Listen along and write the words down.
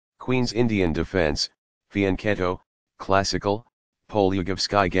Queen's Indian defense, Fianchetto, classical,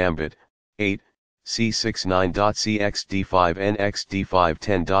 Beliavsky gambit, 8, c6 9.cx d5 nx d5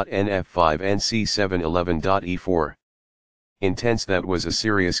 10.nf5 nc7 11.e4. Intense. That was a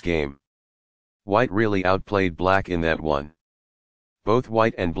serious game. White really outplayed black in that one. Both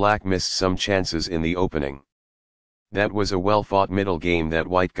white and black missed some chances in the opening. That was a well-fought middle game that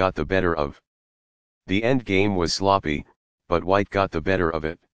white got the better of. The end game was sloppy, but white got the better of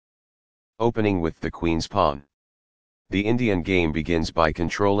it. Opening with the queen's pawn. The Indian game begins by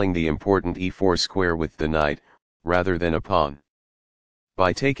controlling the important e4 square with the knight, rather than a pawn.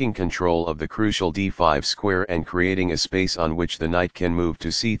 By taking control of the crucial d5 square and creating a space on which the knight can move to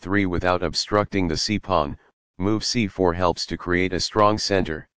c3 without obstructing the c-pawn, move c4 helps to create a strong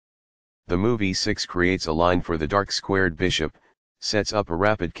center. The move e6 creates a line for the dark squared bishop, sets up a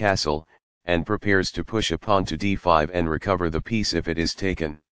rapid castle, and prepares to push a pawn to d5 and recover the piece if it is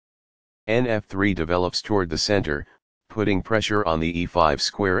taken. Nf3 develops toward the center, putting pressure on the e5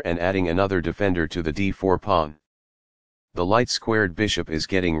 square and adding another defender to the d4 pawn. The light squared bishop is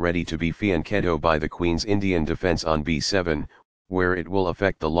getting ready to be fianchetto by the queen's Indian defense on b7, where it will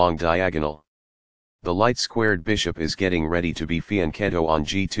affect the long diagonal. The light squared bishop is getting ready to be fianchetto on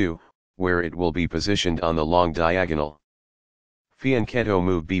g2, where it will be positioned on the long diagonal. Fianchetto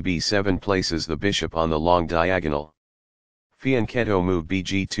move bb7 places the bishop on the long diagonal. Fianchetto move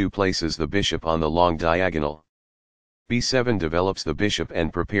bg2 places the bishop on the long diagonal. b7 develops the bishop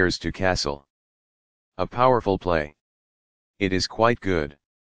and prepares to castle. A powerful play. It is quite good.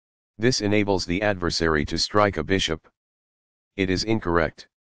 This enables the adversary to strike a bishop. It is incorrect.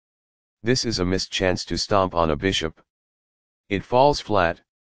 This is a missed chance to stomp on a bishop. It falls flat.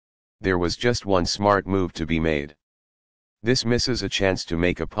 There was just one smart move to be made. This misses a chance to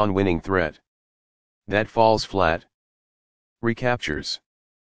make a pawn-winning threat. That falls flat. Recaptures.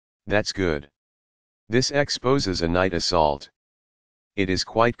 That's good. This exposes a knight assault. It is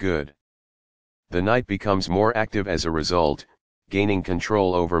quite good. The knight becomes more active as a result, gaining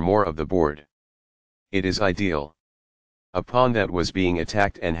control over more of the board. It is ideal. A pawn that was being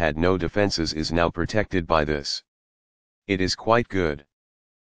attacked and had no defenses is now protected by this. It is quite good.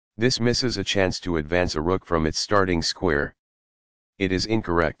 This misses a chance to advance a rook from its starting square. It is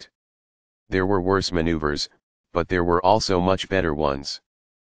incorrect. There were worse maneuvers, but there were also much better ones.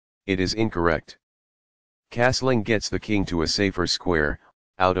 It is incorrect. Castling gets the king to a safer square,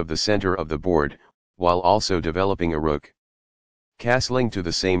 out of the center of the board, while also developing a rook. Castling to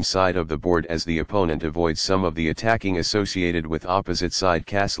the same side of the board as the opponent avoids some of the attacking associated with opposite side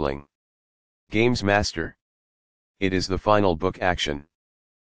castling. Game's master. It is the final book action.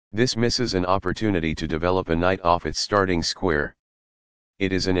 This misses an opportunity to develop a knight off its starting square.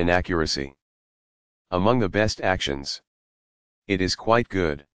 It is an inaccuracy. Among the best actions. It is quite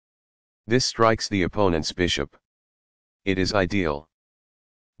good. This strikes the opponent's bishop. It is ideal.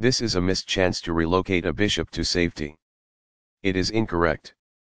 This is a missed chance to relocate a bishop to safety. It is incorrect.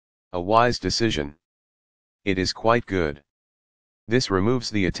 A wise decision. It is quite good. This removes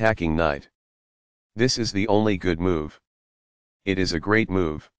the attacking knight. This is the only good move. It is a great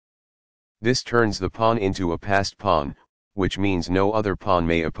move. This turns the pawn into a passed pawn, which means no other pawn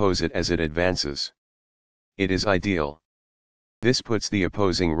may oppose it as it advances. It is ideal. This puts the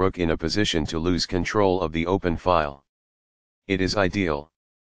opposing rook in a position to lose control of the open file. It is ideal.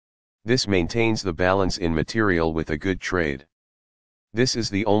 This maintains the balance in material with a good trade. This is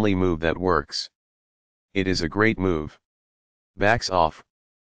the only move that works. It is a great move. Backs off.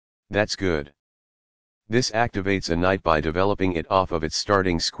 That's good. This activates a knight by developing it off of its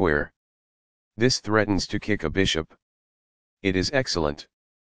starting square. This threatens to kick a bishop. It is excellent.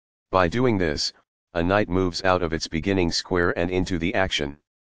 By doing this, a knight moves out of its beginning square and into the action.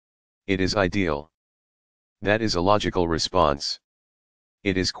 It is ideal. That is a logical response.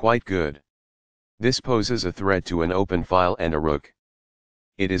 It is quite good. This poses a threat to an open file and a rook.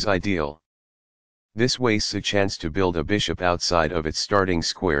 It is ideal. This wastes a chance to build a bishop outside of its starting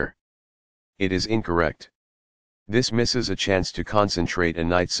square. It is incorrect. This misses a chance to concentrate a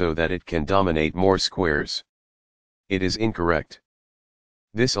knight so that it can dominate more squares. It is incorrect.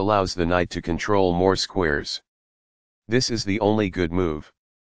 This allows the knight to control more squares. This is the only good move.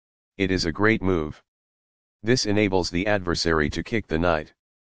 It is a great move. This enables the adversary to kick the knight.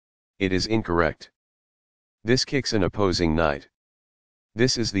 It is incorrect. This kicks an opposing knight.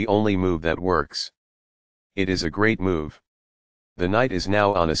 This is the only move that works. It is a great move. The knight is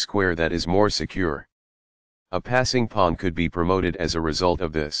now on a square that is more secure. A passing pawn could be promoted as a result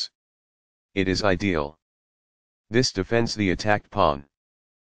of this. It is ideal. This defends the attacked pawn.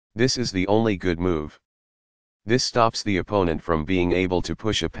 This is the only good move. This stops the opponent from being able to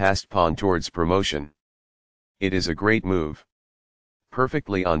push a passed pawn towards promotion. It is a great move.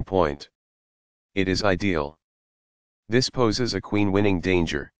 Perfectly on point. It is ideal. This poses a queen-winning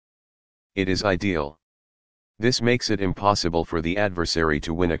danger. It is ideal. This makes it impossible for the adversary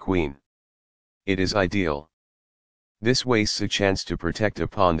to win a queen. It is ideal. This wastes a chance to protect a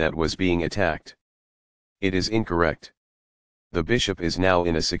pawn that was being attacked. It is incorrect. The bishop is now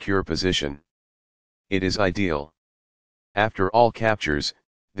in a secure position. It is ideal. After all captures,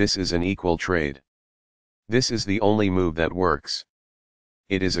 this is an equal trade. This is the only move that works.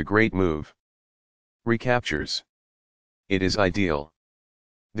 It is a great move. Recaptures. It is ideal.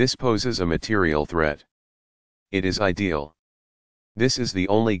 This poses a material threat. It is ideal. This is the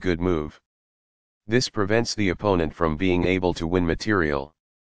only good move. This prevents the opponent from being able to win material.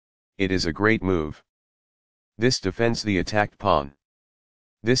 It is a great move. This defends the attacked pawn.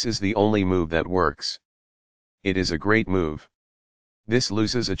 This is the only move that works. It is a great move. This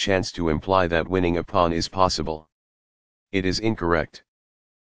loses a chance to imply that winning a pawn is possible. It is incorrect.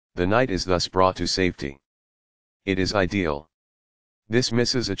 The knight is thus brought to safety. It is ideal. This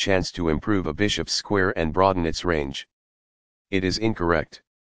misses a chance to improve a bishop's square and broaden its range. It is incorrect.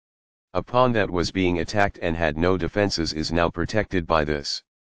 A pawn that was being attacked and had no defenses is now protected by this.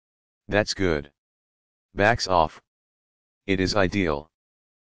 That's good. Backs off. It is ideal.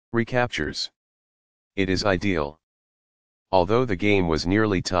 Recaptures. It is ideal. Although the game was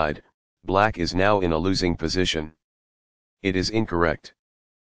nearly tied, black is now in a losing position. It is incorrect.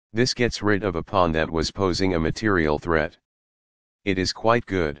 This gets rid of a pawn that was posing a material threat. It is quite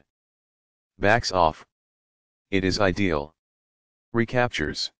good. Backs off. It is ideal.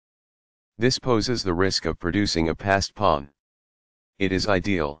 Recaptures. This poses the risk of producing a passed pawn. It is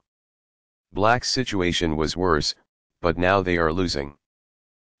ideal. Black's situation was worse, but now they are losing.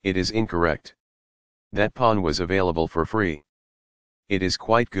 It is incorrect. That pawn was available for free. It is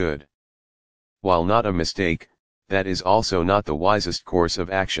quite good. While not a mistake, that is also not the wisest course of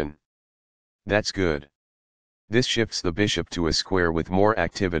action. That's good. This shifts the bishop to a square with more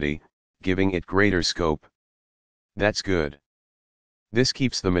activity, giving it greater scope. That's good. This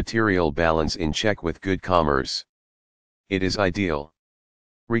keeps the material balance in check with good commerce. It is ideal.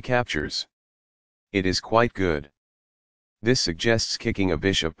 Recaptures. It is quite good. This suggests kicking a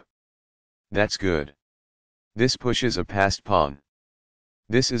bishop. That's good. This pushes a passed pawn.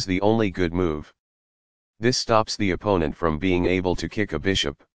 This is the only good move. This stops the opponent from being able to kick a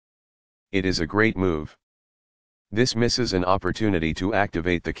bishop. It is a great move. This misses an opportunity to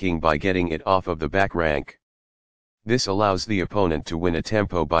activate the king by getting it off of the back rank. This allows the opponent to win a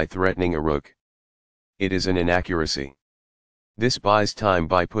tempo by threatening a rook. It is an inaccuracy. This buys time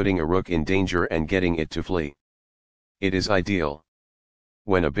by putting a rook in danger and getting it to flee. It is ideal.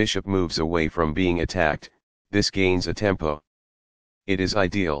 When a bishop moves away from being attacked, this gains a tempo. It is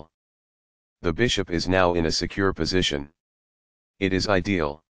ideal. The bishop is now in a secure position. It is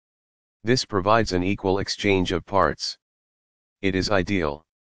ideal. This provides an equal exchange of parts. It is ideal.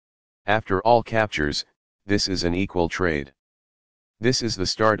 After all captures, this is an equal trade. This is the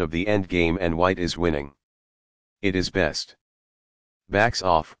start of the endgame and white is winning. It is best. Backs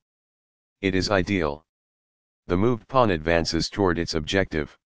off. It is ideal. The moved pawn advances toward its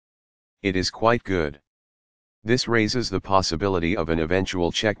objective. It is quite good. This raises the possibility of an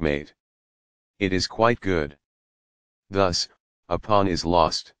eventual checkmate. It is quite good. Thus, a pawn is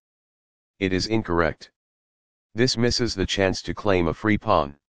lost. It is incorrect. This misses the chance to claim a free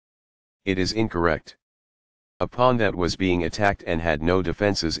pawn. It is incorrect. A pawn that was being attacked and had no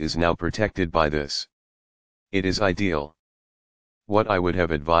defenses is now protected by this. It is ideal. What I would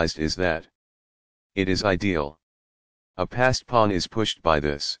have advised is that. It is ideal. A passed pawn is pushed by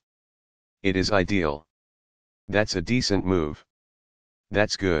this. It is ideal. That's a decent move.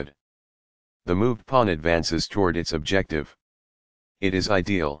 That's good. The moved pawn advances toward its objective. It is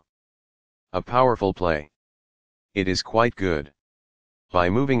ideal. A powerful play. It is quite good. By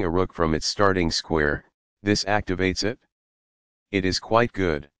moving a rook from its starting square, this activates it. It is quite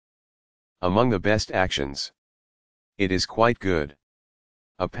good. Among the best actions. It is quite good.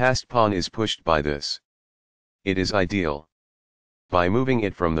 A passed pawn is pushed by this. It is ideal. By moving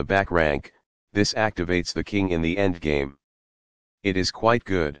it from the back rank, this activates the king in the endgame. It is quite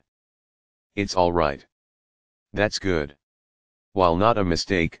good. It's alright. That's good. While not a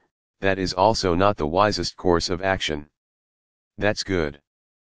mistake, that is also not the wisest course of action. That's good.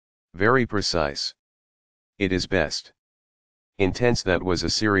 Very precise. It is best. Intense. That was a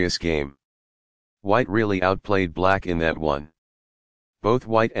serious game. White really outplayed black in that one. Both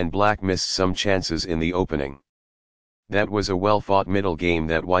white and black missed some chances in the opening. That was a well-fought middle game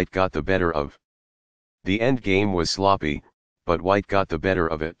that white got the better of. The endgame was sloppy, but white got the better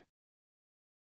of it.